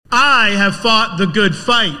I have fought the good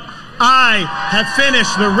fight. I have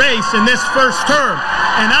finished the race in this first term,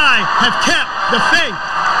 and I have kept the faith.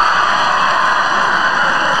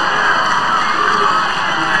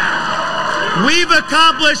 We've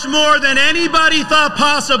accomplished more than anybody thought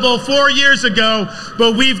possible 4 years ago,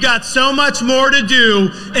 but we've got so much more to do,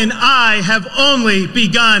 and I have only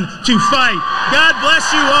begun to fight. God bless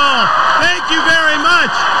you all. Thank you very much.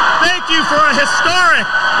 Thank you for a historic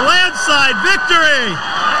landslide victory.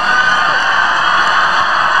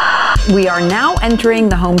 We are now entering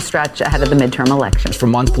the home stretch ahead of the midterm elections. For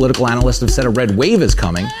months, political analysts have said a red wave is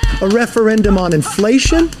coming. A referendum on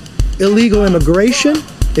inflation, illegal immigration,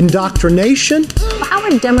 indoctrination. How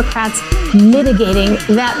are Democrats mitigating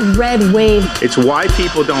that red wave? It's why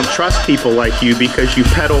people don't trust people like you, because you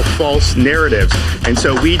peddle false narratives. And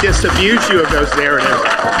so we disabuse you of those narratives.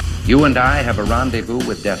 You and I have a rendezvous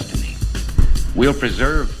with destiny. We'll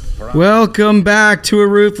preserve... Welcome back to a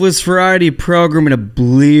Ruthless Variety program, and a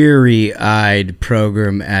bleary-eyed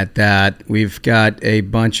program at that. We've got a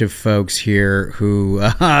bunch of folks here who,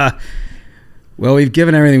 well, we've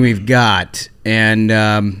given everything we've got and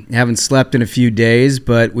haven't slept in a few days,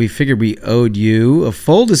 but we figured we owed you a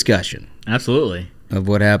full discussion. Absolutely. Of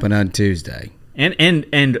what happened on Tuesday.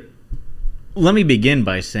 And let me begin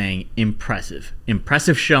by saying impressive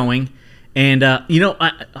showing. And,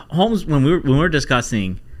 Holmes, when we were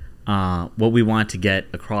discussing what we want to get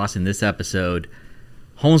across in this episode,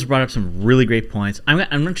 Holmes brought up some really great points. I'm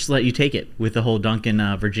going to just let you take it with the whole Duncan,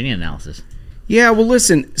 Virginia analysis. Yeah, well,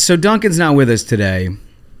 listen, so Duncan's not with us today,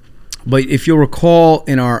 but if you'll recall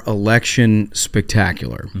in our election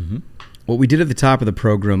spectacular, what we did at the top of the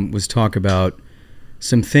program was talk about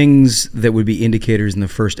some things that would be indicators in the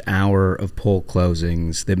first hour of poll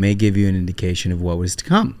closings that may give you an indication of what was to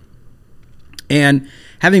come. And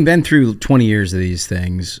having been through 20 years of these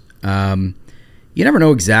things, you never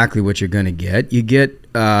know exactly what you're going to get. You get,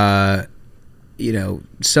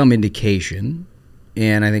 some indication,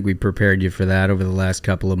 and I think we prepared you for that over the last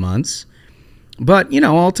couple of months. But,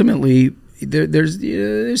 ultimately,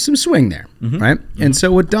 there's some swing there, right? And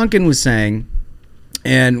so what Duncan was saying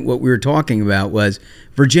and what we were talking about was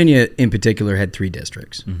Virginia in particular had 3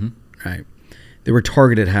 districts, right? They were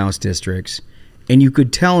targeted House districts. And you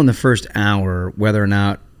could tell in the first hour whether or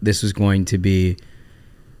not this was going to be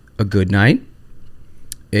a good night,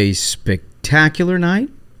 a spectacular night,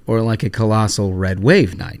 or like a colossal red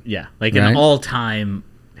wave night. Yeah, like an all-time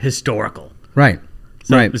historical. Right.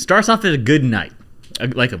 So it starts off as a good night,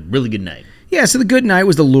 like a really good night. Yeah, so the good night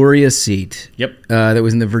was the Luria seat. Yep. That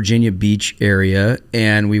was in the Virginia Beach area,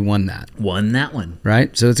 and we won that. Won that one.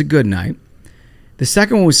 Right, so it's a good night. The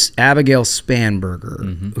second one was Abigail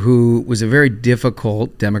Spanberger, who was a very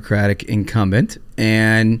difficult Democratic incumbent.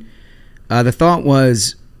 And the thought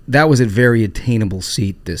was that was a very attainable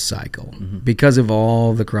seat this cycle because of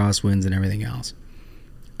all the crosswinds and everything else.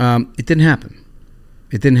 It didn't happen.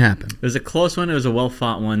 It was a close one. It was a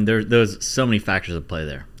well-fought one. There was so many factors at play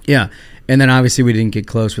there. Yeah. And then obviously we didn't get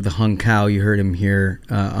close with the Hung Cow. You heard him here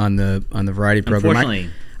on the Variety program.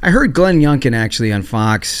 Unfortunately. I heard Glenn Youngkin actually on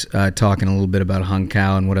Fox talking a little bit about Hung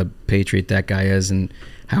Cow and what a patriot that guy is and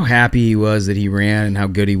how happy he was that he ran and how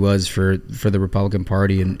good he was for the Republican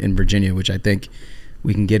Party in Virginia, which I think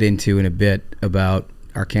we can get into in a bit about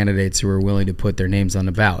our candidates who are willing to put their names on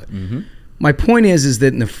the ballot. My point is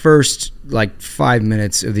that in the first 5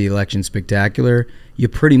 minutes of the election spectacular, you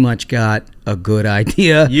pretty much got a good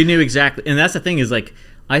idea. You knew exactly. And that's the thing is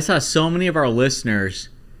I saw so many of our listeners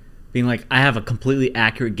being like, I have a completely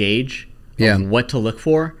accurate gauge of what to look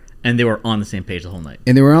for, and they were on the same page the whole night.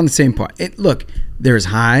 And they were on the same part. Look, there was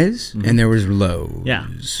highs and there was lows. Yeah,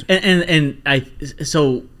 and I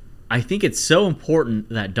think it's so important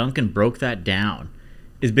that Duncan broke that down,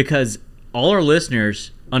 is because all our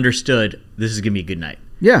listeners understood this is going to be a good night.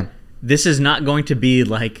 Yeah, this is not going to be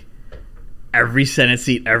like every Senate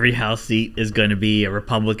seat, every House seat is going to be a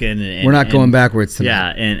Republican. And we're not going backwards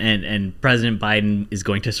tonight. Yeah, and President Biden is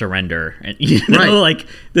going to surrender. And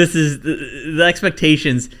this is the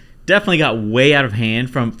expectations definitely got way out of hand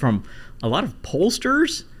from a lot of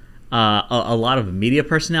pollsters, a lot of media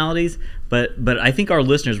personalities. But I think our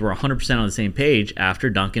listeners were 100% on the same page after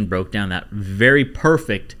Duncan broke down that very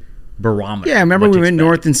perfect barometer. Yeah, remember we went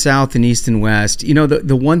north and south and east and west.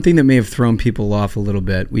 The one thing that may have thrown people off a little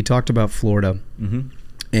bit, we talked about Florida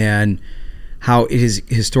and how it has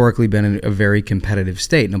historically been a very competitive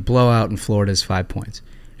state. And a blowout in Florida is 5 points.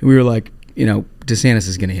 And we were like, DeSantis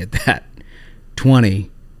is going to hit that. 20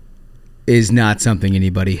 is not something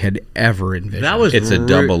anybody had ever envisioned. It's a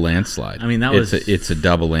double landslide. I mean, it's a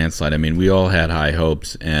double landslide. I mean, we all had high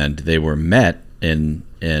hopes, and they were met in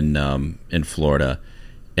Florida.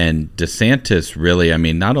 And DeSantis really, I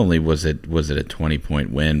mean, not only was it a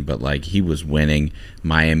 20-point win, but like he was winning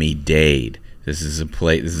Miami-Dade. This is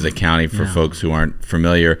a county for folks who aren't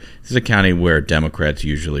familiar. This is a county where Democrats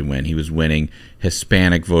usually win. He was winning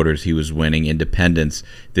Hispanic voters. He was winning independents.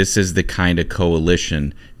 This is the kind of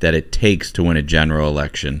coalition that it takes to win a general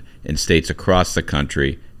election in states across the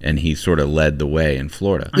country. And he sort of led the way in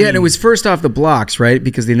Florida. Yeah, and it was first off the blocks, right?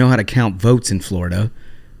 Because they know how to count votes in Florida.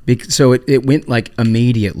 So it went like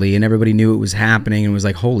immediately, and everybody knew it was happening, and was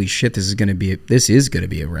like, "Holy shit, this is going to be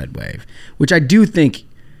a red wave," which I do think,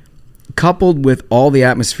 coupled with all the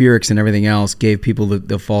atmospherics and everything else, gave people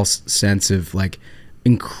the false sense of like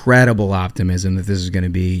incredible optimism that this is going to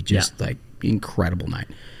be just like incredible night.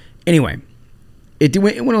 Anyway, it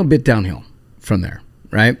went a bit downhill from there,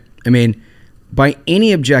 right? I mean, by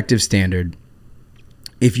any objective standard,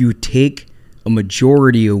 if you take a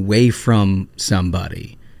majority away from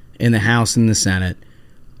somebody in the House and the Senate,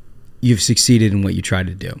 you've succeeded in what you tried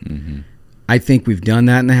to do. Mm-hmm. I think we've done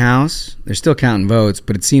that in the House. They're still counting votes,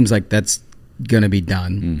 but it seems like that's going to be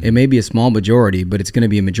done. Mm-hmm. It may be a small majority, but it's going to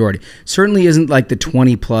be a majority. Certainly isn't like the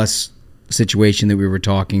 20-plus situation that we were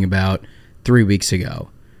talking about 3 weeks ago.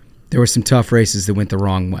 There were some tough races that went the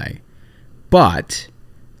wrong way. But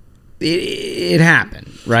it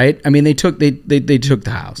happened, right? I mean, they took the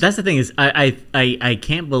House. That's the thing is, I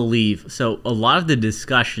can't believe. So a lot of the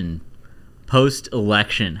discussion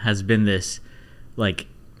post-election has been this like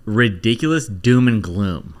ridiculous doom and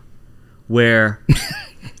gloom, where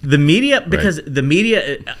the media, because the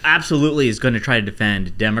media absolutely is going to try to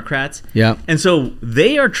defend Democrats. Yeah, and so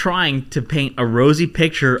they are trying to paint a rosy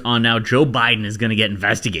picture on now Joe Biden is going to get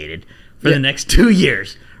investigated for the next 2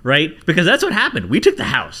 years. Right? Because that's what happened. We took the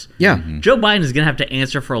House. Yeah. Mm-hmm. Joe Biden is going to have to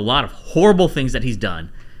answer for a lot of horrible things that he's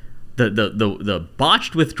done. The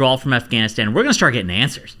botched withdrawal from Afghanistan, we're going to start getting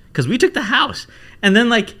answers because we took the House. And then,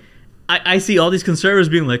 like, I see all these conservatives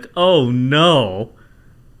being like, oh, no,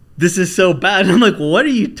 this is so bad. And I'm like, what are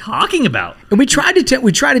you talking about? And we tried to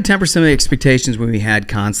temper some of the expectations when we had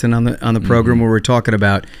Constant on the program, where we're talking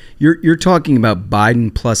about, you're talking about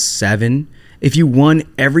Biden plus 7. If you won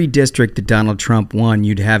every district that Donald Trump won,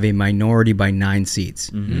 you'd have a minority by 9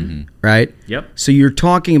 seats, right? Yep. So you're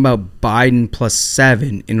talking about Biden plus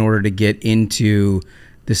 7 in order to get into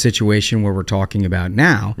the situation where we're talking about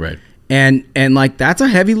now, right? And like that's a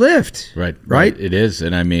heavy lift, right? Right. It is,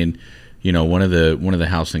 and I mean, you know, one of the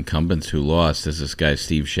House incumbents who lost is this guy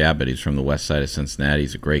Steve Chabot. He's from the west side of Cincinnati.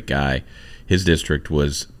 He's a great guy. His district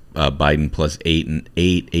was Biden plus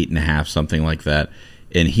 8.5, something like that.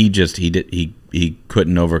 And he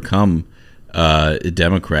couldn't overcome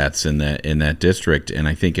Democrats in that district, and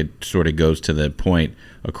I think it sort of goes to the point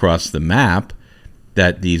across the map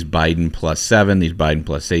that these Biden plus 7, these Biden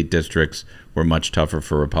plus 8 districts were much tougher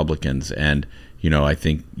for Republicans. And you know, I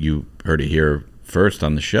think you heard it here first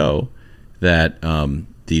on the show that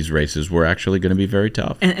these races were actually going to be very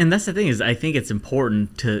tough. And that's the thing is, I think it's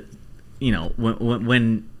important to, you know,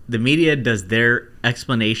 when the media does their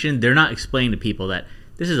explanation, they're not explaining to people that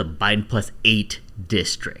this is a Biden plus 8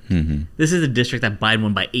 district. Mm-hmm. This is a district that Biden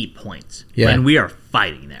won by 8 points. Yeah. And we are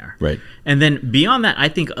fighting there. Right. And then beyond that, I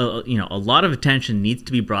think you know, a lot of attention needs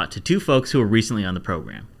to be brought to 2 folks who were recently on the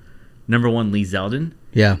program. Number 1, Lee Zeldin.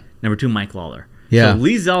 Yeah. Number 2, Mike Lawler. Yeah. So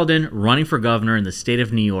Lee Zeldin, running for governor in the state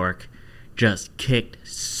of New York, just kicked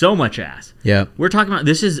so much ass. Yeah. We're talking about,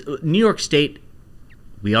 this is New York State.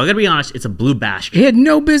 We all got to be honest, it's a blue bastion. He had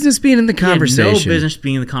no business being in the conversation. He had no business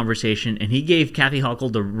being in the conversation, and he gave Kathy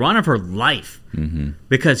Hochul the run of her life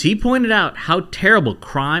because he pointed out how terrible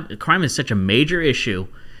crime is such a major issue,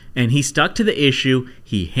 and he stuck to the issue.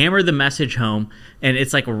 He hammered the message home, and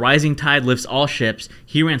it's like a rising tide lifts all ships.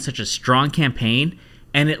 He ran such a strong campaign,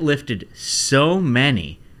 and it lifted so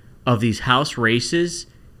many of these House races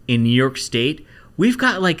in New York State. We've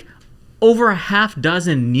got like over a half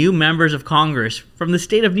dozen new members of Congress from the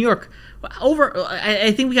state of New York.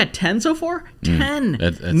 I think we got 10 so far? 10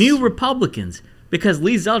 that's new Republicans. Because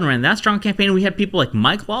Lee Zeldin ran that strong campaign. We had people like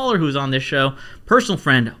Mike Lawler, who was on this show, personal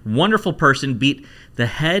friend, wonderful person, beat the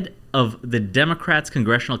head of the Democrats'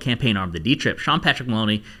 congressional campaign arm, the D-Trip, Sean Patrick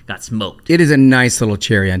Maloney, got smoked. It is a nice little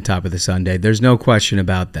cherry on top of the sundae. There's no question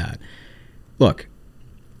about that. Look,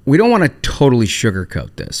 we don't want to totally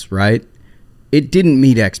sugarcoat this, right? It didn't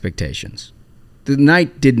meet expectations. The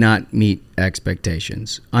night did not meet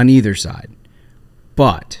expectations on either side.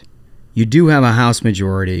 But you do have a House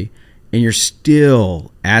majority, and you're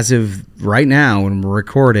still, as of right now when we're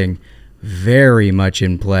recording, very much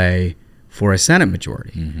in play for a Senate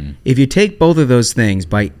majority. Mm-hmm. If you take both of those things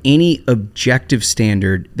by any objective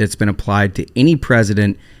standard that's been applied to any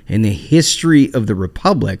president in the history of the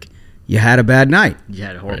Republic, you had a bad night. You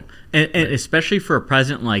had a horrible. And especially for a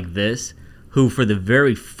president like this, who for the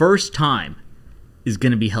very first time is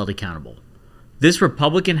going to be held accountable. This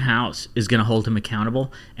Republican House is going to hold him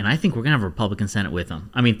accountable, and I think we're going to have a Republican Senate with him.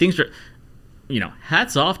 I mean, things are,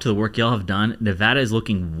 hats off to the work y'all have done. Nevada is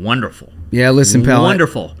looking wonderful. Yeah, listen, pal.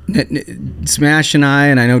 Wonderful. Smash and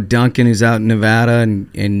I know Duncan, who's out in Nevada,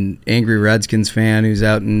 and Angry Redskins fan who's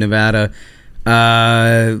out in Nevada.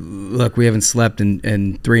 Look, we haven't slept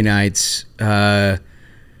in 3 nights, but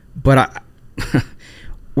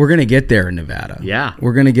we're going to get there in Nevada. Yeah.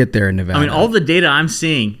 We're going to get there in Nevada. I mean, all the data I'm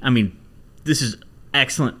seeing, this is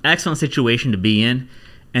excellent situation to be in.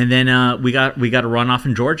 And then we got a runoff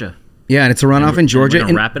in Georgia. Yeah, and it's a runoff in Georgia. We're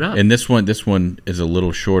going to wrap it up. And this one is a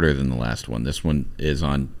little shorter than the last one. This one is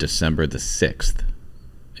on December the 6th.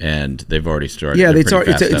 And they've already started. Yeah, it's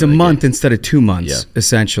a month instead of 2 months,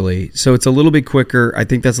 essentially. So it's a little bit quicker. I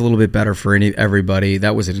think that's a little bit better for everybody.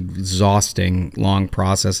 That was an exhausting, long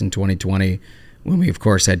process in 2020 when we, of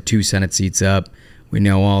course, had 2 Senate seats up. We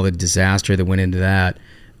know all the disaster that went into that.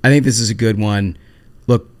 I think this is a good one.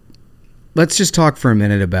 Look, let's just talk for a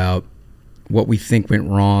minute about what we think went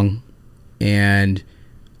wrong and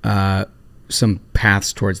some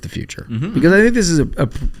paths towards the future. Mm-hmm. Because I think this is a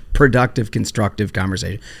productive, constructive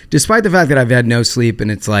conversation. Despite the fact that I've had no sleep and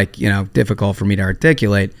it's difficult for me to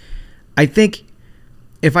articulate, I think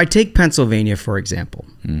if I take Pennsylvania, for example,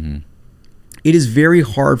 it is very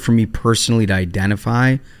hard for me personally to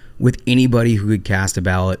identify with anybody who could cast a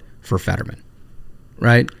ballot for Fetterman,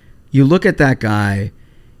 right? You look at that guy,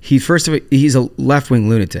 he's a left-wing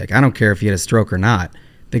lunatic. I don't care if he had a stroke or not.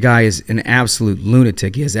 The guy is an absolute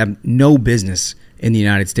lunatic. He has no business in the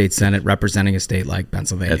United States Senate representing a state like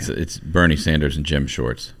Pennsylvania. It's Bernie Sanders in gym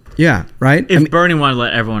shorts. Yeah, right? If Bernie wanted to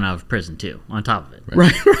let everyone out of prison, too, on top of it.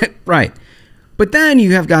 Right. But then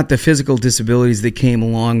you have got the physical disabilities that came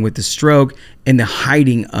along with the stroke and the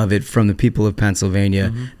hiding of it from the people of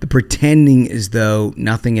Pennsylvania, the pretending as though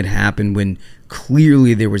nothing had happened when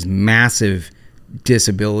clearly there was massive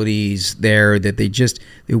disabilities there that they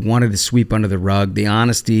wanted to sweep under the rug. The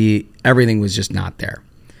honesty, everything was just not there.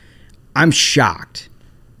 I'm shocked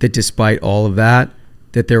that despite all of that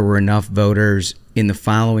there were enough voters in the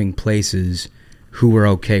following places who were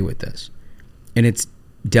okay with this. And it's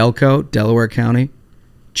Delco, Delaware County,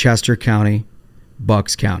 Chester County,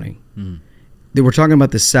 Bucks County. We're talking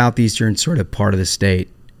about the southeastern sort of part of the state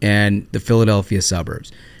and the Philadelphia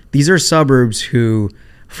suburbs. These are suburbs who,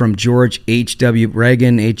 from George H.W.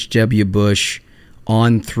 Reagan, H.W. Bush,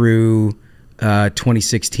 on through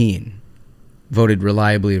 2016, voted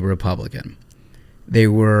reliably Republican. They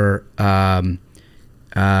were,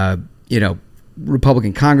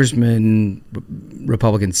 Republican congressmen,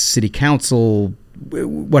 Republican city council,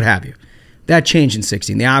 what have you. That changed in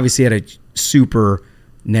 2016. They obviously had a super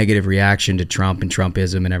negative reaction to Trump and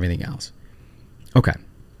Trumpism and everything else. Okay.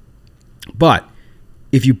 But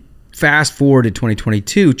if you fast forward to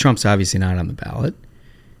 2022, Trump's obviously not on the ballot.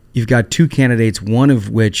 You've got 2 candidates, one of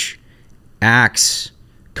which acts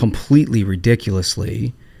completely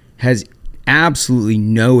ridiculously, has absolutely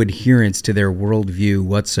no adherence to their worldview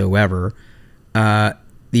whatsoever.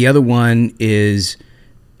 The other one is,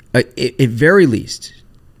 at very least,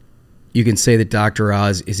 you can say that Dr.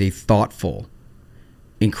 Oz is a thoughtful,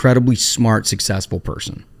 incredibly smart, successful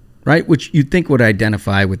person, right? Which you'd think would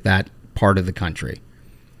identify with that part of the country.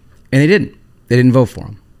 And they didn't. They didn't vote for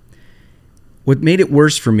him. What made it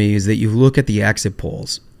worse for me is that you look at the exit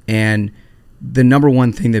polls, and the number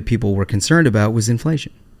one thing that people were concerned about was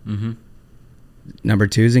inflation. Number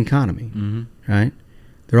 2 is economy, right?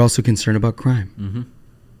 They're also concerned about crime.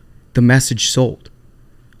 The message sold.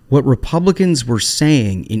 What Republicans were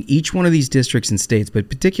saying in each one of these districts and states, but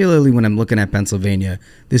particularly when I'm looking at Pennsylvania,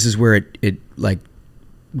 this is where it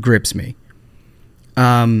grips me.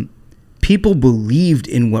 People believed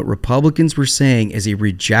in what Republicans were saying as a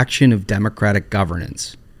rejection of democratic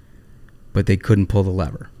governance, but they couldn't pull the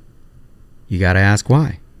lever. You got to ask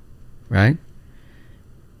why, right?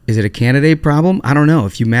 Is it a candidate problem? I don't know.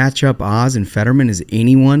 If you match up Oz and Fetterman, is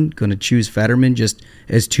anyone going to choose Fetterman just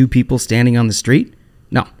as 2 people standing on the street?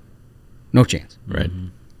 No chance. Right.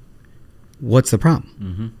 What's the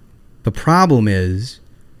problem? The problem is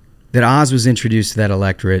that Oz was introduced to that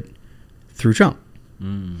electorate through Trump.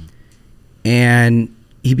 And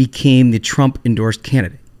he became the Trump-endorsed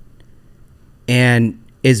candidate. And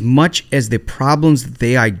as much as the problems that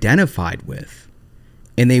they identified with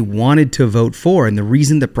and they wanted to vote for, and the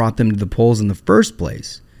reason that brought them to the polls in the first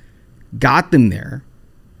place got them there,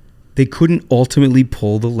 they couldn't ultimately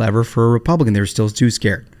pull the lever for a Republican. They were still too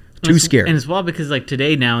scared. Scared. And it's wild because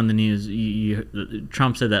today now in the news,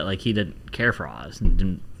 Trump said that he didn't care for Oz and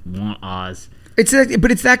didn't want Oz. It's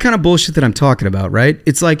that kind of bullshit that I'm talking about, right?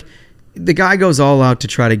 It's like the guy goes all out to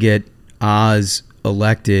try to get Oz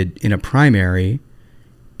elected in a primary,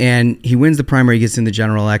 and he wins the primary, gets in the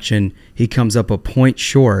general election, he comes up a point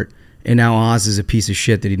short, and now Oz is a piece of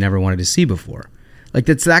shit that he never wanted to see before. Like,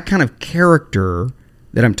 that's that kind of character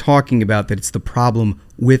that I'm talking about, that it's the problem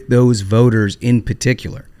with those voters in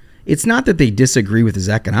particular. It's not that they disagree with his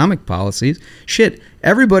economic policies. Shit,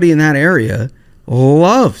 everybody in that area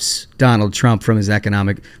loves Donald Trump from his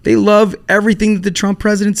economic. They love everything that the Trump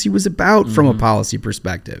presidency was about from a policy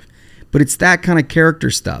perspective. But it's that kind of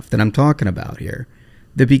character stuff that I'm talking about here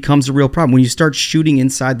that becomes a real problem. When you start shooting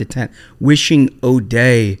inside the tent, wishing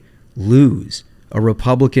O'Day lose, a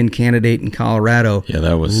Republican candidate in Colorado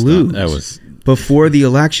lose before the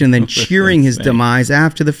election, then cheering his demise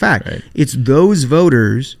after the fact. Right. It's those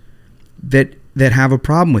voters that have a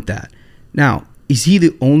problem with that. Now, is he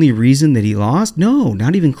the only reason that he lost? No,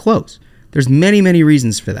 not even close. There's many, many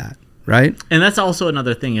reasons for that, right? And that's also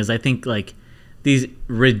another thing is I think like these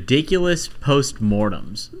ridiculous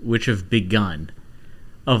post-mortems which have begun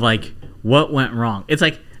of like what went wrong. It's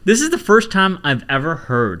like this is the first time I've ever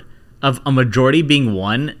heard of a majority being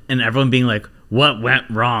won and everyone being like, what went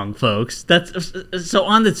wrong, folks? That's so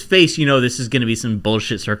on its face, you know, this is going to be some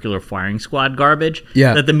bullshit circular firing squad garbage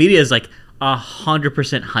that the media is like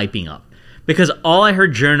 100% hyping up. Because all I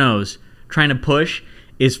heard journos trying to push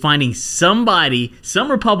is finding somebody, some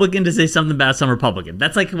Republican to say something about some Republican.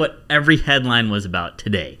 That's like what every headline was about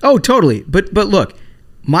today. Oh, totally. But look,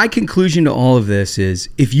 my conclusion to all of this is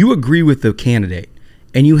if you agree with the candidate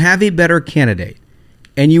and you have a better candidate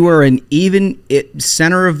and you are an even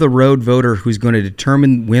center of the road voter who's going to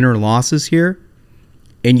determine win or losses here,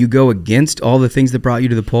 and you go against all the things that brought you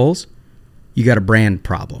to the polls, you got a brand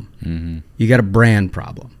problem. Mm-hmm. You got a brand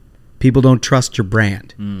problem. People don't trust your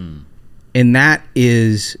brand. Mm. And that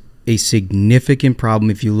is a significant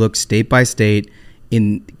problem if you look state by state,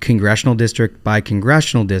 in congressional district by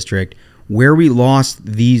congressional district. Where we lost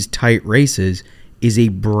these tight races is a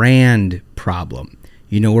brand problem.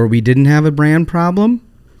 You know where we didn't have a brand problem?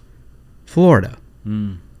 Florida.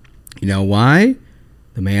 Mm. You know why?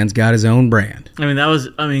 The man's got his own brand.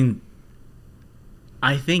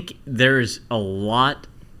 I think there's a lot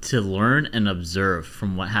to learn and observe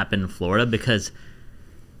from what happened in Florida, because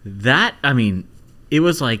it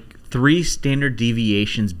was like 3 standard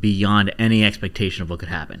deviations beyond any expectation of what could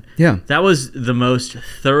happen. Yeah. That was the most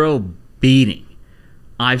thorough beating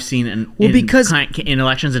I've seen in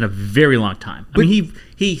elections in a very long time.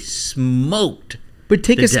 He smoked. But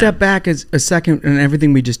take a step back as a second and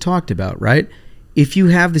everything we just talked about, right? If you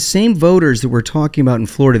have the same voters that we're talking about in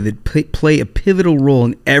Florida that play a pivotal role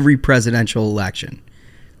in every presidential election,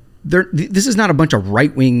 this is not a bunch of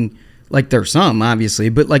right-wing, like there's some, obviously,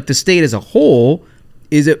 but like the state as a whole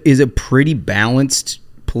is a pretty balanced,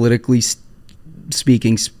 politically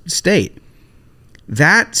speaking state.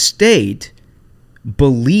 That state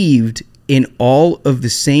believed in all of the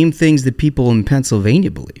same things that people in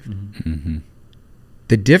Pennsylvania believe. Mm-hmm.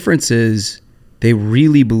 The difference is they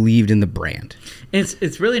really believed in the brand.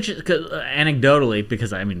 It's really interesting anecdotally,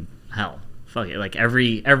 because fuck it, like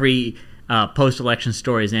every post-election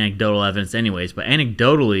story is anecdotal evidence anyways, but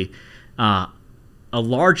anecdotally, a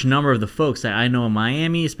large number of the folks that I know in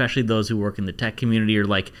Miami, especially those who work in the tech community, are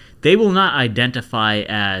like, they will not identify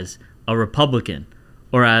as a Republican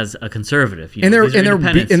or as a conservative. And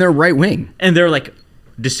they're right wing. And they're like,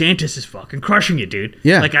 DeSantis is fucking crushing it, dude.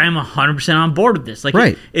 Yeah. Like, I am 100% on board with this. Like,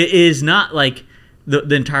 right. It is not like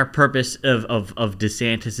the entire purpose of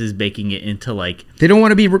DeSantis is making it into like, they don't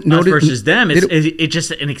want to be us versus them. It's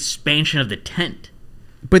just an expansion of the tent.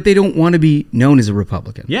 But they don't want to be known as a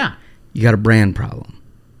Republican. Yeah. You got a brand problem.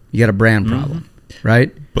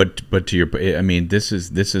 Right? But to your, this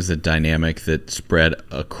is a dynamic that spread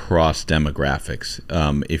across demographics.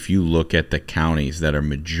 If you look at the counties that are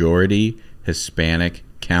majority Hispanic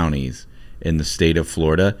counties in the state of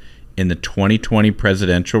Florida, in the 2020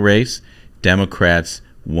 presidential race, Democrats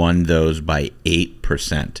won those by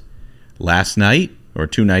 8%. Last night, or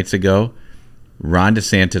 2 nights ago, Ron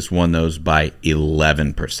DeSantis won those by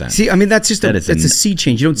 11%. See, that's a sea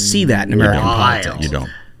change. You don't see that in American politics.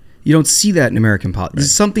 You don't see that in American politics. Right.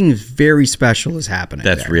 Something very special is happening.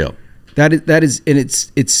 That's there. real. That is, and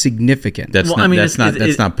it's significant. That's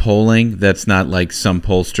not polling. That's not like some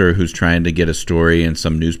pollster who's trying to get a story in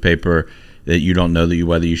some newspaper that you don't know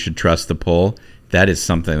whether you should trust the poll. That is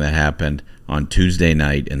something that happened on Tuesday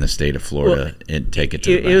night in the state of Florida. And take it to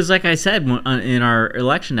the bank. It was like I said in our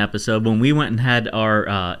election episode when we went and had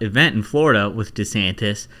our event in Florida with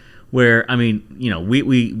DeSantis, where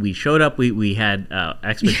we showed up. We had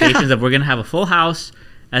expectations that we're going to have a full house.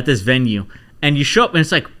 at this venue, and you show up and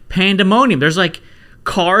it's like pandemonium. There's like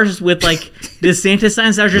cars with like DeSantis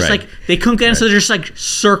signs that are just like they couldn't get in, so they're just like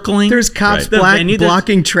circling. There's cops the venue.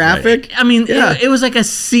 blocking traffic. I mean, it was like a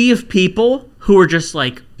sea of people who were just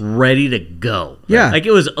like ready to go. Yeah, like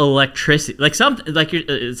it was electricity. Like something, like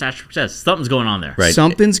Sasha says, something's going on there. Right,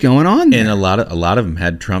 something's going on there. And a lot of them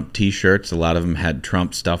had Trump T-shirts. A lot of them had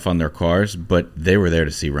Trump stuff on their cars, but they were there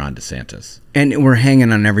to see Ron DeSantis. And we're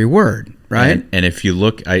hanging on every word, right? And if you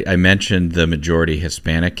look, I mentioned the majority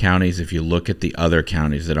Hispanic counties. If you look at the other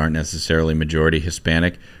counties that aren't necessarily majority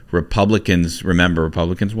Hispanic, Republicans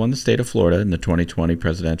won the state of Florida in the 2020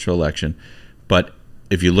 presidential election. But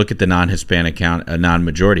if you look at the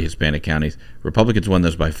non-majority Hispanic counties, Republicans won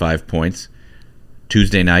those by 5 points.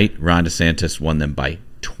 Tuesday night, Ron DeSantis won them by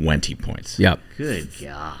 20 points. Yep. Good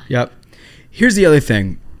God. Yep. Here's the other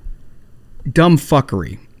thing. Dumb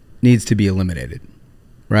fuckery needs to be eliminated,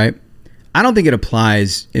 right? I don't think it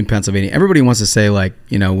applies in Pennsylvania. Everybody wants to say, like,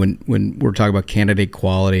 you know, when we're talking about candidate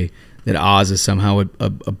quality, that Oz is somehow a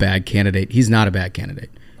bad candidate. He's not a bad candidate.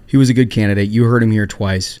 He was a good candidate. You heard him here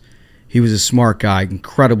twice. He was a smart guy,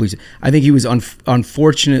 incredibly. I think he was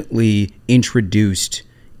unfortunately introduced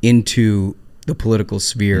into the political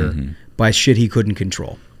sphere by shit he couldn't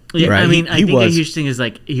control. Yeah, right? I mean, I think a huge thing is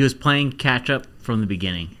like he was playing catch up from the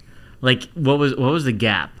beginning. Like, what was the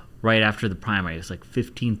gap right after the primary? It was like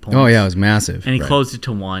 15 points. Oh yeah, it was massive. And he closed it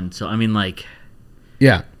to 1. So I mean, like,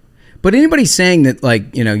 yeah. But anybody saying that,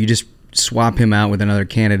 like, you know, you just swap him out with another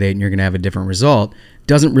candidate and you're going to have a different result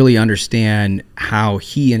doesn't really understand how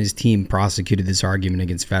he and his team prosecuted this argument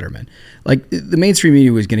against Fetterman. Like, the mainstream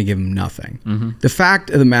media was going to give him nothing. The fact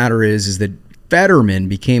of the matter is that Fetterman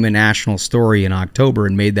became a national story in October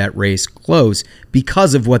and made that race close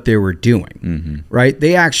because of what they were doing, right?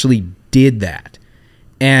 They actually did that.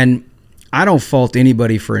 And I don't fault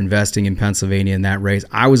anybody for investing in Pennsylvania in that race.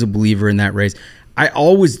 I was a believer in that race. I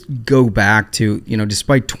always go back to, you know,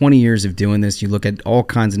 despite 20 years of doing this, you look at all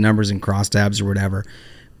kinds of numbers and crosstabs or whatever.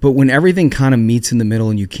 But when everything kind of meets in the middle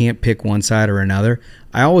and you can't pick one side or another,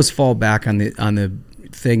 I always fall back on the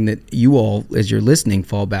thing that you all, as you're listening,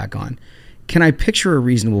 fall back on. Can I picture a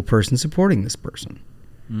reasonable person supporting this person?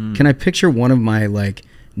 Can I picture one of my, like,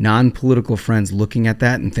 non-political friends looking at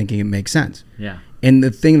that and thinking it makes sense? Yeah. And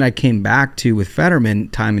the thing that I came back to with Fetterman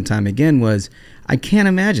time and time again was I can't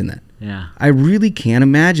imagine that. Yeah. I really can't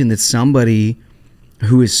imagine that somebody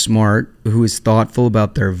who is smart, who is thoughtful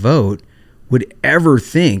about their vote, would ever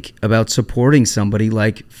think about supporting somebody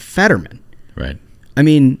like Fetterman. Right. I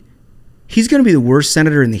mean, he's going to be the worst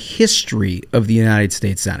senator in the history of the United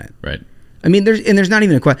States Senate. Right. I mean, there's not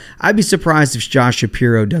even a question. I'd be surprised if Josh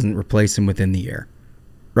Shapiro doesn't replace him within the year.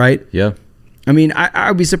 Right? Yeah. I mean,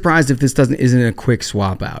 I'd be surprised if this isn't a quick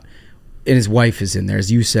swap out. And his wife is in there,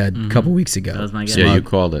 as you said a couple weeks ago. That was my guess. Yeah, you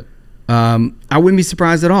called it. I wouldn't be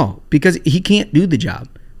surprised at all because he can't do the job.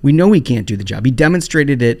 We know he can't do the job. He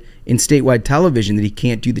demonstrated it in statewide television that he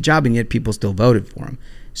can't do the job, and yet people still voted for him.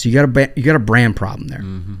 So you got a brand problem there.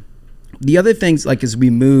 The other things, like, as we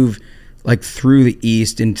move like through the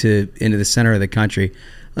East into the center of the country,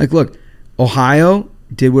 like, look, Ohio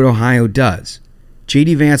did what Ohio does.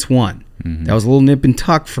 J.D. Vance won. That was a little nip and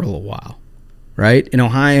tuck for a little while, right? In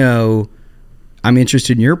Ohio, I'm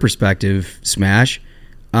interested in your perspective, Smash.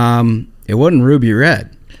 It wasn't ruby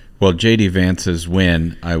red. Well, J.D. Vance's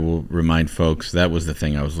win, I will remind folks, that was the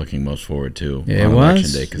thing I was looking most forward to on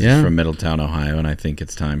Election Day, because it's from Middletown, Ohio, and I think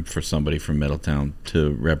it's time for somebody from Middletown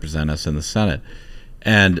to represent us in the Senate.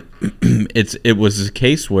 And it was a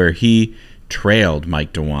case where he trailed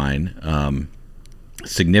Mike DeWine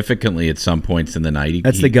significantly at some points in the night.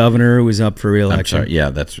 That's the governor who was up for re-election. I'm sorry. Yeah,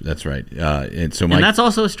 that's right. And that's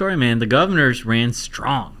also a story, man. The governors ran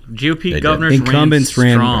strong. GOP governors incumbents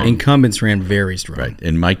ran strong. Incumbents ran very strong. Right.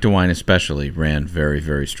 And Mike DeWine especially ran very,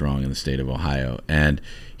 very strong in the state of Ohio. And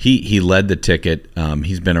he led the ticket.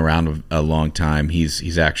 He's been around a long time.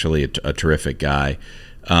 He's actually a terrific guy.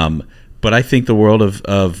 But I think the world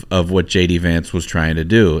of what J.D. Vance was trying to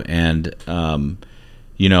do. And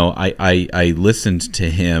you know, I listened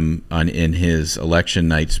to him in his election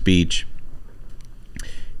night speech.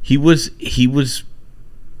 He was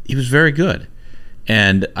very good,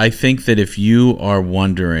 and I think that if you are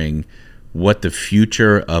wondering what the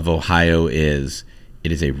future of Ohio is,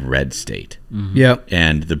 it is a red state. Yep.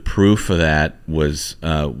 And the proof of that was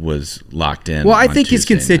locked in. Well, I think his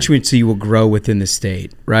constituency will grow within the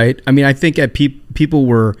state, right? I mean, I think people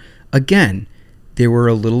were, again, they were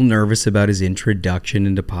a little nervous about his introduction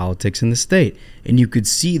into politics in the state. And you could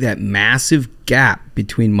see that massive gap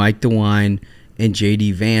between Mike DeWine and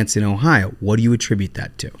J.D. Vance in Ohio. What do you attribute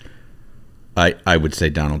that to? I would say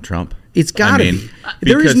Donald Trump. It's got to be.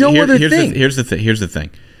 There is no other thing. Here's the thing.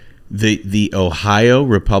 The Ohio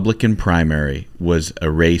Republican primary was a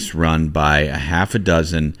race run by a half a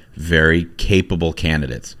dozen very capable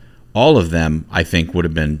candidates. All of them, I think, would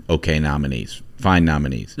have been okay nominees, fine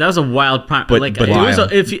nominees. That was a wild primary.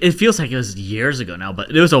 It feels like it was years ago now, but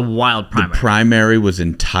it was a wild primary. The primary was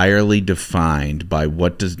entirely defined by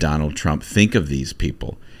what does Donald Trump think of these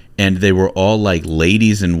people. And they were all like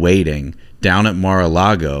ladies in waiting down at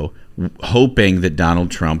Mar-a-Lago, hoping that Donald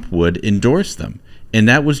Trump would endorse them. And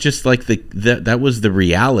that was just like that was the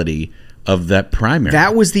reality of that primary.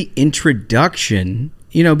 That was the introduction,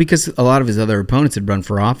 because a lot of his other opponents had run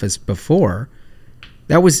for office before.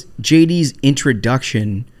 That was JD's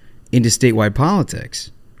introduction into statewide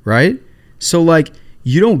politics, right? So, like,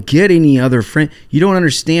 you don't get any other friend. You don't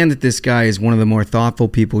understand that this guy is one of the more thoughtful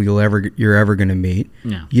people you're ever going to meet.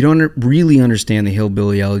 No. You don't really understand the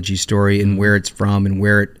hillbilly elegy story and where it's from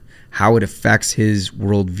and how it affects his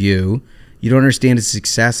worldview. You don't understand his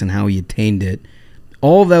success and how he attained it.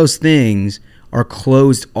 All those things are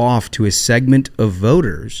closed off to a segment of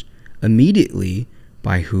voters immediately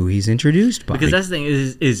by who he's introduced by. Because that's the thing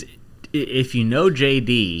is if you know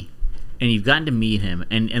JD and you've gotten to meet him,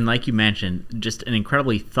 and like you mentioned, just an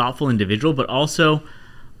incredibly thoughtful individual, but also,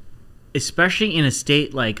 especially in a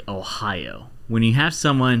state like Ohio, when you have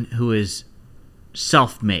someone who is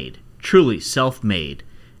self-made, truly self-made,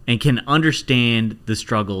 and can understand the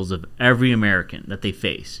struggles of every American that they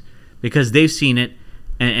face, because they've seen it,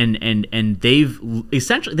 and they've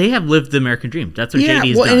essentially they have lived the American dream. That's what JD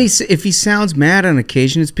has done. And if he sounds mad on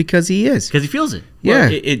occasion, it's because he is. Because he feels it. Yeah,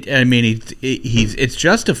 it's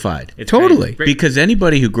justified. It's totally great. Because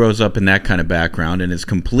anybody who grows up in that kind of background and is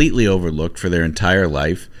completely overlooked for their entire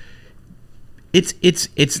life,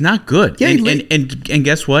 it's not good. Yeah, and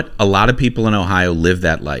guess what? A lot of people in Ohio live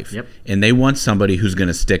that life. Yep. And they want somebody who's going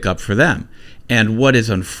to stick up for them. And what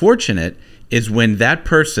is unfortunate is when that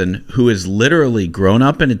person who is literally grown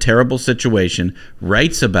up in a terrible situation,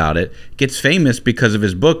 writes about it, gets famous because of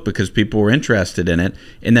his book, because people were interested in it,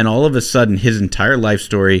 and then all of a sudden his entire life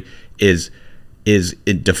story is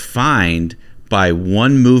defined by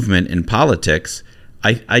one movement in politics.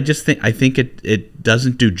 I think it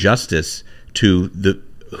doesn't do justice to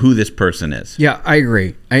who this person is. Yeah, I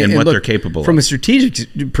agree. And what they're capable of. From a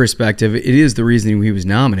strategic perspective, it is the reason he was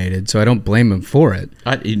nominated, so I don't blame him for it.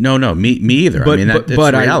 No, me either. But, that's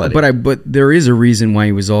reality. But there is a reason why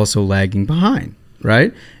he was also lagging behind,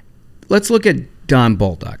 right? Let's look at Don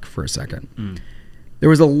Bolduc for a second. There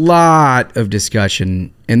was a lot of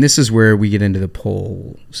discussion, and this is where we get into the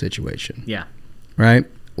poll situation. Yeah. Right?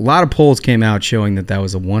 A lot of polls came out showing that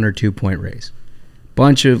was a 1 or 2 point race.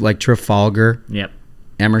 Bunch of, like, Trafalgar. Yep.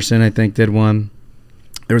 Emerson, I think, did one.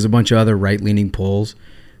 There was a bunch of other right-leaning polls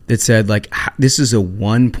that said, like, this is a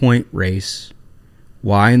 1 point race.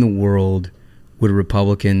 Why in the world would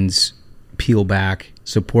Republicans peel back,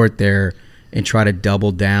 support there, and try to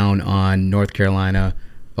double down on North Carolina,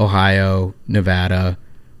 Ohio, Nevada,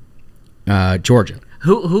 Georgia?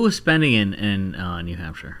 Who was spending in New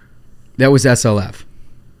Hampshire? That was SLF.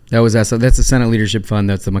 That's the Senate Leadership Fund.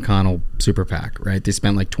 That's the McConnell Super PAC, right? They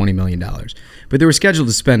spent like $20 million. But they were scheduled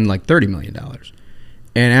to spend like $30 million.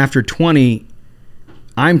 And after 20,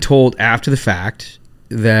 I'm told after the fact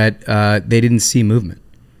that they didn't see movement.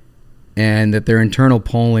 And that their internal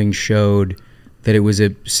polling showed that it was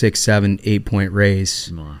a 6, 7, 8 point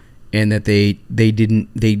race. Wow. And that they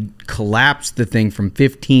collapsed the thing from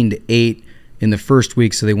 15 to 8 in the first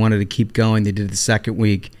week, so they wanted to keep going. They did it the second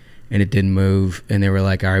week, and it didn't move, and they were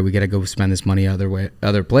like, all right, we got to go spend this money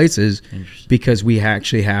other places, because we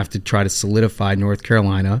actually have to try to solidify North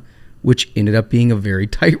Carolina, which ended up being a very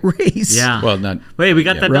tight race. Yeah. Well, we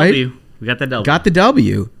got that right? W. We got that W. Got the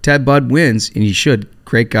W. Ted Budd wins, and he should.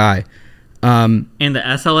 Great guy. And the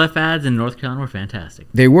SLF ads in North Carolina were fantastic.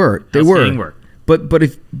 They were. Outstanding work. But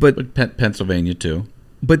Pennsylvania too.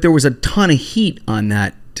 But there was a ton of heat on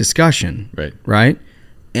that discussion. Right?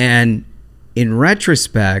 And in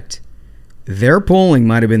retrospect, their polling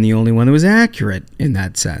might have been the only one that was accurate in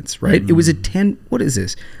that sense, right? Mm-hmm. It was a 10. What is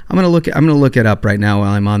this? I'm gonna look it up right now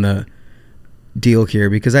while I'm on the deal here,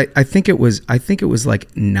 because I think it was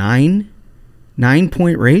like 9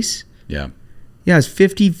 point race. Yeah. Yeah, it's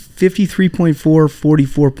 53.4,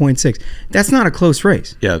 44.6. That's not a close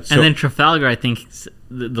race. Yeah. And then Trafalgar, I think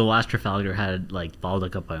the last Trafalgar had like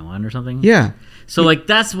Bolduc up by 1 or something. Yeah. So like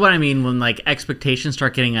that's what I mean when like expectations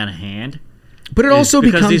start getting out of hand. But it also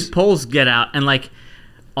because becomes, these polls get out, and like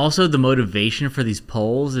also the motivation for these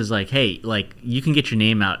polls is like, hey, like you can get your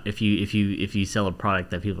name out if you sell a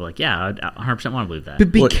product that people are like, yeah, I 100% want to believe that.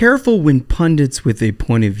 But be careful when pundits with a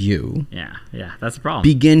point of view, yeah, that's the problem,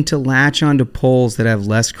 begin to latch onto polls that have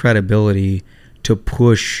less credibility to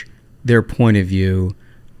push their point of view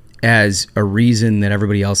as a reason that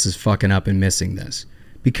everybody else is fucking up and missing this.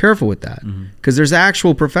 Be careful with that, because there's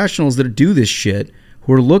actual professionals that do this shit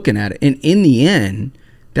who are looking at it, and in the end,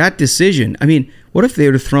 that decision, I mean, what if they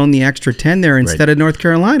would have thrown the extra 10 there instead of North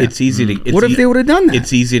Carolina? It's easy to. What if they would have done that?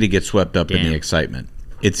 It's easy to get swept up in the excitement.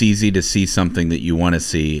 It's easy to see something that you want to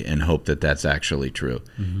see and hope that that's actually true.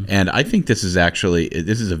 And I think this is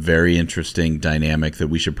a very interesting dynamic that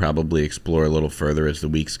we should probably explore a little further as the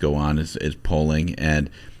weeks go on, is polling. And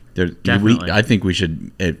I think we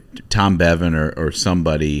should, Tom Bevan or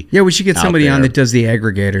somebody. Yeah, we should get somebody on that does the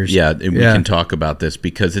aggregators. Yeah, and we can talk about this,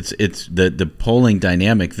 because it's the polling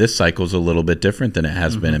dynamic this cycle is a little bit different than it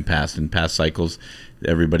has been in past. In past cycles,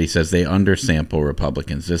 everybody says they undersample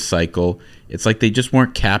Republicans. This cycle, it's like they just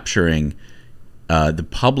weren't capturing. The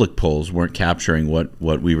public polls weren't capturing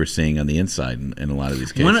what we were seeing on the inside in a lot of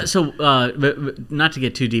these cases. But not to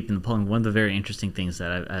get too deep in the polling, one of the very interesting things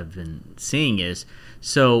that I've been seeing is,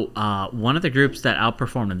 one of the groups that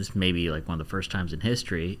outperformed, and this may be like one of the first times in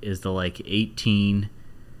history, is the like 18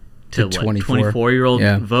 to 24-year-old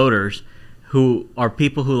voters, who are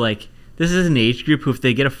people who like, this is an age group who, if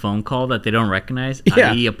they get a phone call that they don't recognize,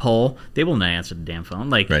 i.e. a poll, they will not answer the damn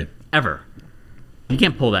phone, ever. You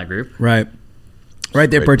can't pull that group. Right,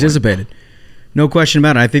 they participated. No question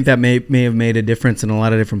about it. I think that may have made a difference in a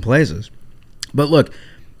lot of different places. But look,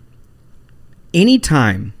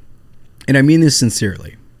 anytime, and I mean this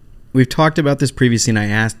sincerely, we've talked about this previously, and I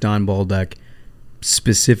asked Don Bolduc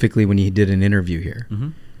specifically when he did an interview here.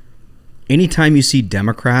 Anytime you see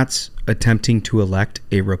Democrats attempting to elect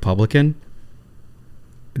a Republican,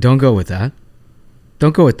 don't go with that.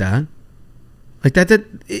 Don't go with that. Like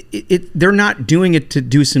they're not doing it to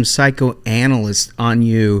do some psychoanalyst on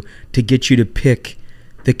you to get you to pick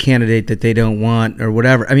the candidate that they don't want or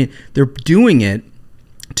whatever. I mean, they're doing it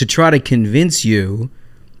to try to convince you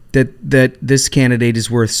that this candidate is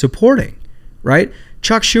worth supporting, right?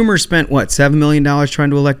 Chuck Schumer spent, $7 million trying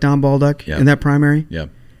to elect Don Bolduc in that primary? Yeah.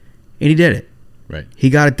 And he did it. Right. He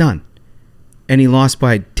got it done. And he lost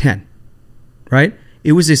by 10, right?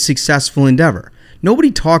 It was a successful endeavor.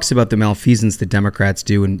 Nobody talks about the malfeasance that Democrats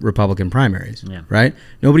do in Republican primaries, right?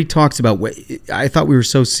 Nobody talks about what I thought we were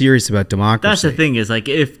so serious about democracy. That's the thing, is like,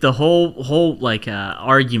 if the whole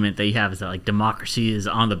argument that you have is that like democracy is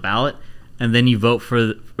on the ballot, and then you vote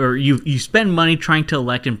for, or you spend money trying to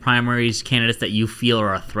elect in primaries candidates that you feel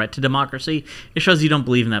are a threat to democracy, it shows you don't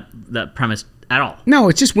believe in that premise at all. No,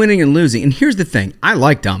 it's just winning and losing. And here's the thing. I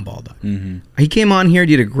like Don Bolduc. He came on here,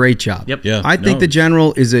 did a great job. Yep. Yeah, I think the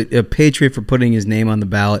general is a patriot for putting his name on the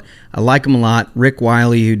ballot. I like him a lot. Rick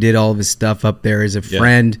Wiley, who did all of his stuff up there, is a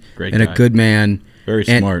friend and guy. A good man. Very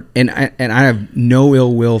smart. And I have no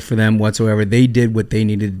ill will for them whatsoever. They did what they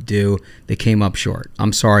needed to do. They came up short.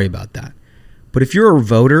 I'm sorry about that. But if you're a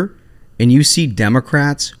voter and you see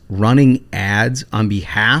Democrats running ads on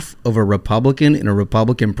behalf of a Republican in a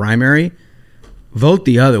Republican primary, vote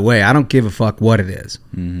the other way. I don't give a fuck what it is.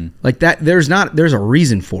 Like that, there's a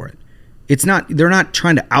reason for it. They're not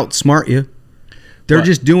trying to outsmart you. They're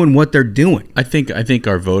just doing what they're doing. I think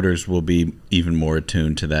our voters will be even more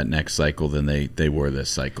attuned to that next cycle than they were this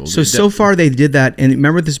cycle. So far they did that, and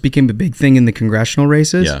remember this became a big thing in the congressional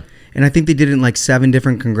races? Yeah. And I think they did it in like 7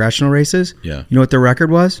 different congressional races. Yeah. You know what their record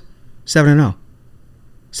was? 7-0.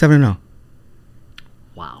 7-0.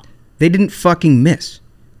 Wow. They didn't fucking miss.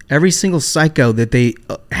 Every single psycho that they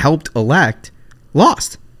helped elect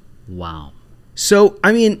lost. Wow. So,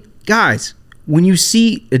 I mean, guys, when you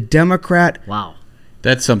see a Democrat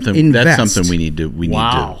that's something we need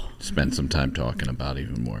to spend some time talking about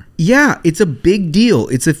even more. Yeah, it's a big deal.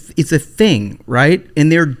 It's a thing, right?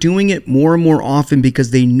 And they're doing it more and more often because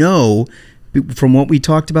they know, from what we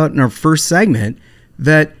talked about in our first segment,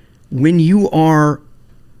 that when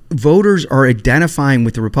voters are identifying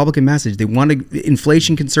with the Republican message, they want to,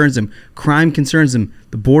 inflation concerns them, crime concerns them,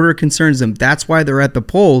 the border concerns them. That's why they're at the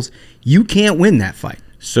polls. You can't win that fight.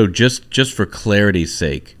 So just for clarity's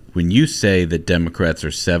sake, when you say that Democrats are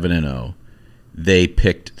 7-0, they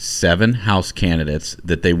picked 7 House candidates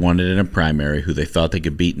that they wanted in a primary who they thought they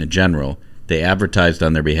could beat in a general. They advertised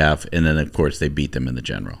on their behalf, and then, of course, they beat them in the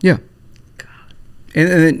general. Yeah. God. And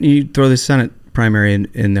then you throw the Senate primary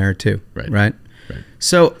in there, too. Right?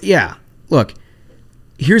 So, yeah, look,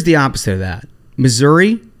 here's the opposite of that.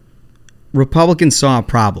 Missouri, Republicans saw a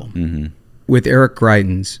problem with Eric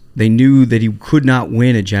Greitens. They knew that he could not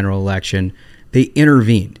win a general election. They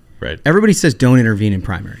intervened. Right. Everybody says don't intervene in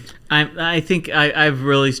primaries. I think I've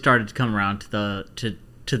really started to come around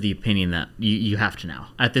to the opinion that you have to now.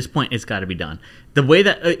 At this point, it's got to be done. The way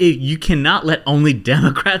that you cannot let only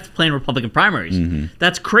Democrats play in Republican primaries.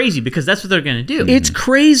 That's crazy because that's what they're going to do. It's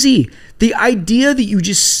crazy. The idea that you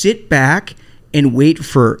just sit back and wait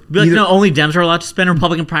for no, only Dems are allowed to spend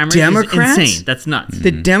Republican primaries Democrats? is insane. That's nuts.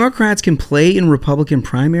 The Democrats can play in Republican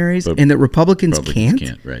primaries and that Republicans can't?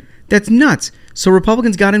 Right. That's nuts. So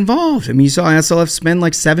Republicans got involved. I mean, you saw SLF spend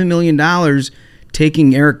like $7 million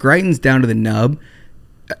taking Eric Greitens down to the nub.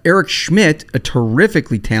 Eric Schmidt, a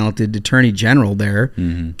terrifically talented attorney general there,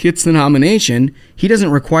 gets the nomination. He doesn't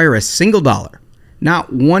require a single dollar,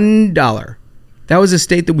 not $1. That was a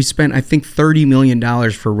state that we spent, I think, $30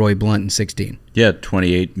 million for Roy Blunt in 2016. Yeah,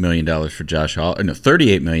 $28 million for Josh Hawley. No,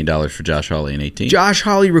 $38 million for Josh Hawley in 2018. Josh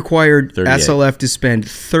Hawley required 38. SLF to spend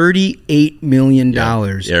 $38 million.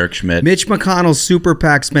 Eric Schmidt. Mitch McConnell's super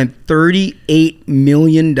PAC spent $38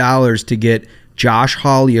 million to get Josh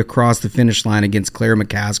Hawley across the finish line against Claire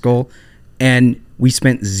McCaskill, and we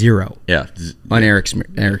spent zero on Eric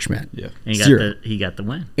Schmidt. Yeah. And he got the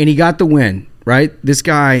win. And he got the win, right? This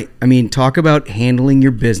guy, I mean, talk about handling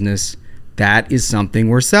your business. That is something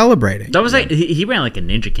we're celebrating. That was like, he ran like a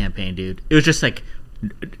ninja campaign, dude. It was just like,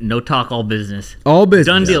 no talk, all business. All business.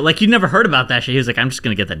 Done deal. Like, you never heard about that shit. He was like, I'm just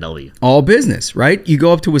going to get that W. All business, right? You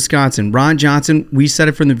go up to Wisconsin. Ron Johnson, we said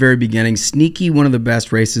it from the very beginning, sneaky, one of the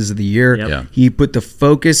best races of the year. Yep. Yeah. He put the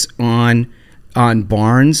focus on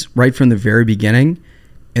Barnes right from the very beginning.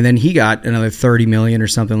 And then he got another $30 million or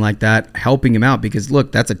something like that, helping him out because,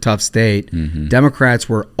 look, that's a tough state. Democrats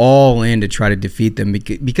were all in to try to defeat them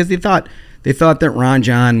because they thought that Ron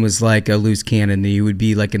John was like a loose cannon. He would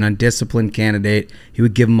be like an undisciplined candidate. He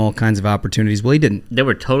would give them all kinds of opportunities. Well, he didn't. They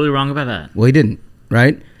were totally wrong about that. Well, he didn't,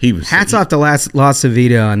 right? Hats off to La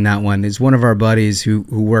Savita on that one. He's one of our buddies who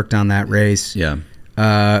worked on that race. Yeah.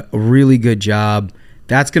 A really good job.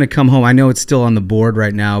 That's going to come home. I know it's still on the board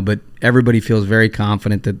right now, but everybody feels very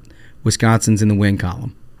confident that Wisconsin's in the win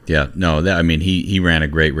column. Yeah, no, I mean, he ran a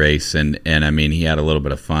great race, and I mean, he had a little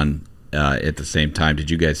bit of fun at the same time. Did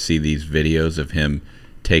you guys see these videos of him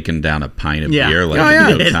taking down a pint of beer? Like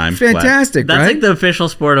no time fantastic, That's right? like the official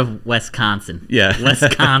sport of Wisconsin. Yeah.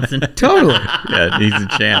 Wisconsin. Totally. Yeah, he's a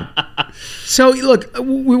champ. So, look,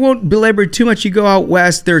 we won't belabor too much. You go out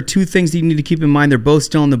west, there are two things that you need to keep in mind. They're both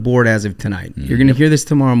still on the board as of tonight. You're going to hear this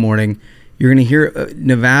tomorrow morning. You're going to hear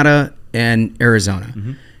Nevada and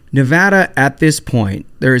Arizona. Nevada, at this point,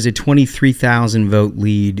 there is a 23,000 vote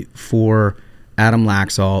lead for Adam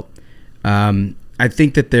Laxalt. I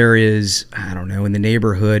think that there is, I don't know, in the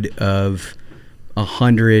neighborhood of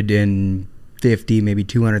 150, maybe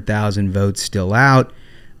 200,000 votes still out.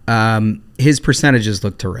 His percentages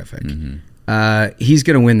look terrific. He's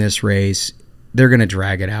going to win this race. They're going to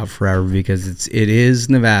drag it out forever because it is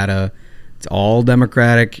Nevada. It's all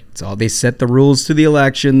Democratic. They set the rules to the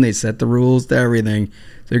election. They set the rules to everything. So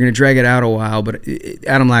they're going to drag it out a while, but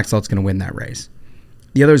Adam Laxalt's going to win that race.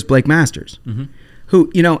 The other is Blake Masters,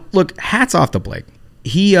 who, look, hats off to Blake.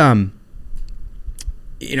 He, I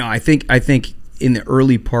think in the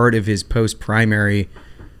early part of his post-primary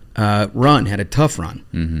run, had a tough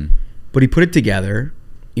run. But he put it together.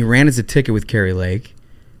 He ran as a ticket with Kari Lake,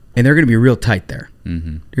 and they're going to be real tight there.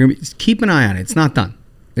 Just keep an eye on it. It's not done.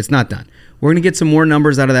 It's not done. We're going to get some more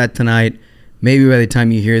numbers out of that tonight. Maybe by the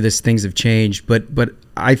time you hear this, things have changed. But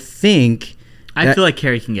I think I feel like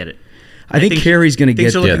Kari can get it. I think Kari's going to get it.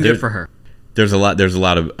 Things are looking good for her. There's a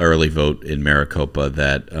lot of early vote in Maricopa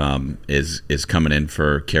that is coming in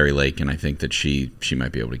for Kari Lake, and I think that she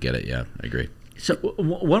might be able to get it. Yeah, I agree. So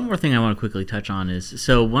one more thing I want to quickly touch on is,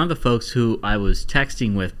 so one of the folks who I was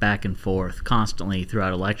texting with back and forth constantly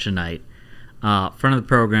throughout election night, friend of the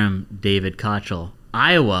program, David Kochel,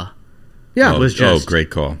 Iowa, was just great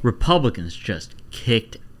call. Republicans just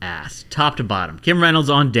kicked ass, top to bottom. Kim Reynolds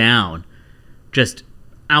on down, just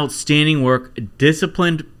outstanding work,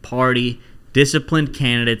 disciplined party, disciplined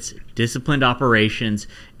candidates, disciplined operations.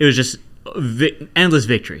 It was just endless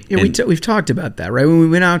victory. Yeah, we've talked about that, right? When we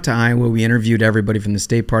went out to Iowa, we interviewed everybody from the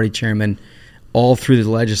state party chairman all through the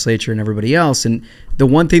legislature and everybody else. And the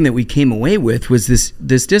one thing that we came away with was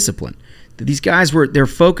this discipline. That these guys they're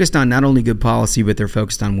focused on not only good policy, but they're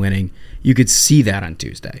focused on winning. You could see that on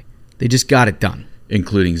Tuesday. They just got it done.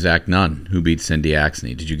 Including Zach Nunn, who beat Cindy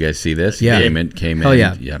Axne. Did you guys see this? Yeah. Came in. Oh,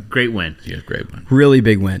 yeah. Great win. Yeah, great win. Really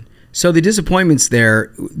big win. So the disappointments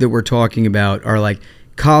there that we're talking about are like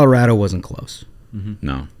Colorado wasn't close.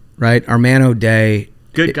 No. Right? Armand O'Day.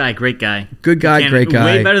 Good guy, great guy. Good guy, great guy.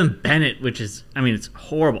 Way better than Bennett, which is, it's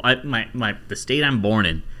horrible. The state I'm born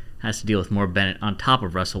in has to deal with more Bennett on top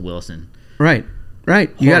of Russell Wilson. Right.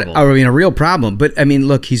 You got, I mean, a real problem. But I mean,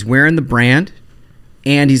 look, he's wearing the brand,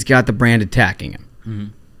 and he's got the brand attacking him. Mm-hmm.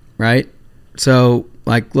 Right. So,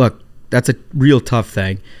 like, look, that's a real tough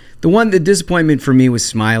thing. The disappointment for me was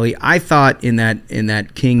Smiley. I thought in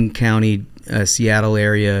that King County, Seattle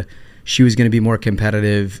area, she was going to be more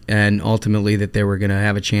competitive, and ultimately that they were going to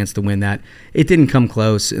have a chance to win that. It didn't come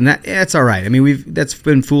close, and that's all right. I mean, that's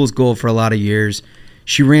been fool's gold for a lot of years.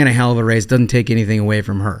 She ran a hell of a race. Doesn't take anything away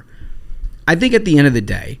from her. I think at the end of the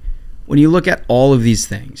day, when you look at all of these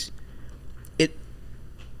things,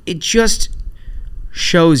 it just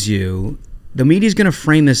shows you the media's going to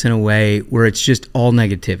frame this in a way where it's just all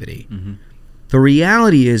negativity. Mm-hmm. The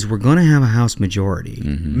reality is we're going to have a House majority.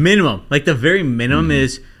 Mm-hmm. Minimum. Like the very minimum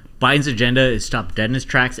is Biden's agenda is stopped dead in his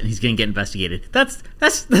tracks and he's going to get investigated. That's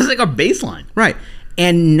like our baseline. Right.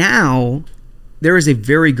 And now there is a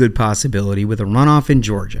very good possibility with a runoff in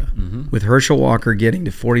Georgia, with Herschel Walker getting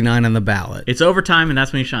to 49 on the ballot. It's overtime, and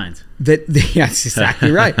that's when he shines. That's exactly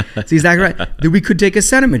right. That's exactly right. That we could take a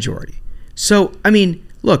Senate majority. So, I mean,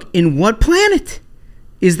 look, in what planet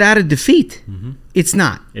is that a defeat? Mm-hmm. It's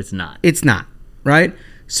not. It's not, right?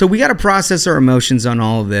 So we got to process our emotions on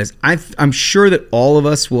all of this. I'm sure that all of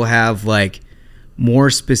us will have, like, more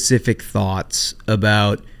specific thoughts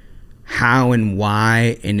about how and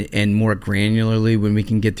why and more granularly when we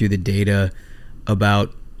can get through the data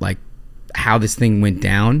about like how this thing went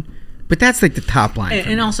down. But that's like the top line.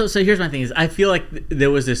 And also, so here's my thing is I feel like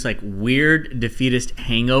there was this like weird defeatist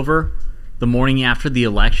hangover the morning after the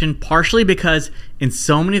election, partially because in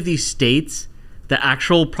so many of these states, the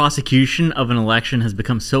actual prosecution of an election has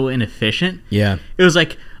become so inefficient. Yeah. It was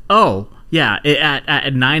like, oh, yeah,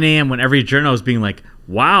 at 9 a.m. when every journal was being like,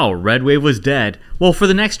 wow, red wave was dead. Well, for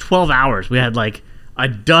the next 12 hours, we had like a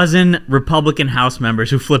dozen Republican House members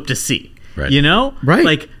who flipped a seat. Right. You know? Right.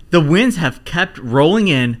 Like the wins have kept rolling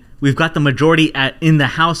in. We've got the majority in the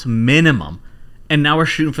House minimum, and now we're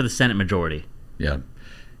shooting for the Senate majority. Yeah.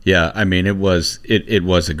 Yeah, I mean, it was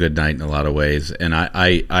a good night in a lot of ways, and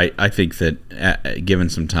I think that given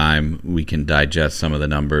some time, we can digest some of the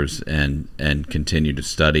numbers and continue to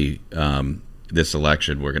study this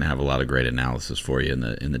election. We're going to have a lot of great analysis for you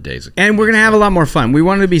in the days. And we're going to have a lot more fun. We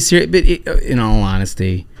wanted to be serious, but in all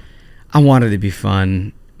honesty, I wanted to be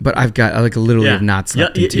fun. But I've literally have not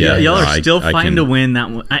slept in 2 days. Y'all are still fighting to win that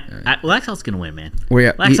one. Laxalt's going to win, man.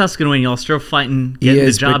 Laxalt's going to win. Y'all still fighting, getting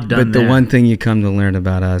the job done. But the one thing you come to learn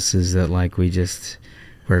about us is that like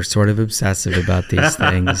we're sort of obsessive about these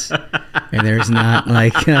things. And there's not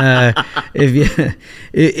like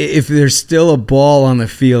if there's still a ball on the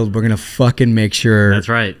field, we're gonna fucking make sure that's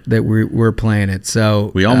right that we're playing it.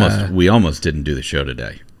 So we almost didn't do the show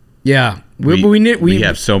today. Yeah, we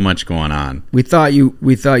have so much going on. We thought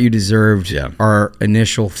you deserved our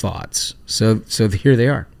initial thoughts. So here they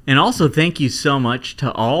are. And also thank you so much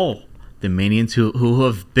to all the minions who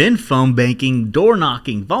have been phone banking, door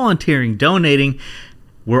knocking, volunteering, donating.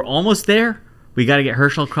 We're almost there. We got to get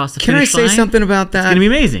Herschel across the finish line. Can I say something about that? It's going to be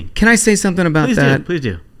amazing. Can I say something about that? Please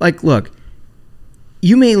do. Like, look,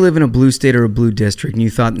 you may live in a blue state or a blue district, and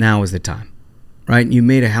you thought now was the time, right? You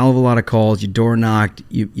made a hell of a lot of calls. You door knocked.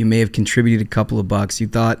 You may have contributed a couple of bucks. You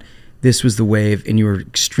thought this was the wave, and you were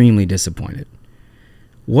extremely disappointed.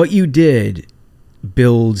 What you did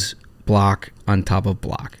builds block on top of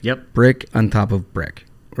block. Yep. Brick on top of brick,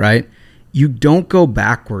 right? You don't go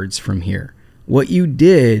backwards from here. What you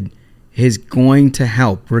did is going to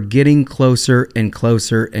help. We're getting closer and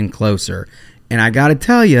closer and closer. And I got to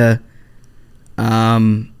tell you,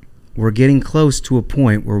 we're getting close to a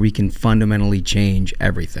point where we can fundamentally change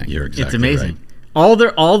everything. You're exactly It's amazing.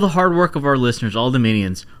 Right. All the hard work of our listeners, all the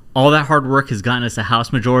minions, all that hard work has gotten us a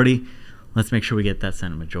House majority. Let's make sure we get that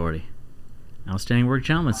Senate majority. Outstanding work,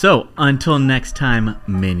 gentlemen. So, until next time,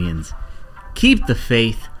 minions, keep the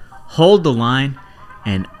faith, hold the line,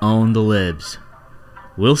 and own the libs.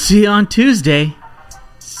 We'll see you on Tuesday.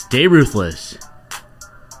 Stay ruthless.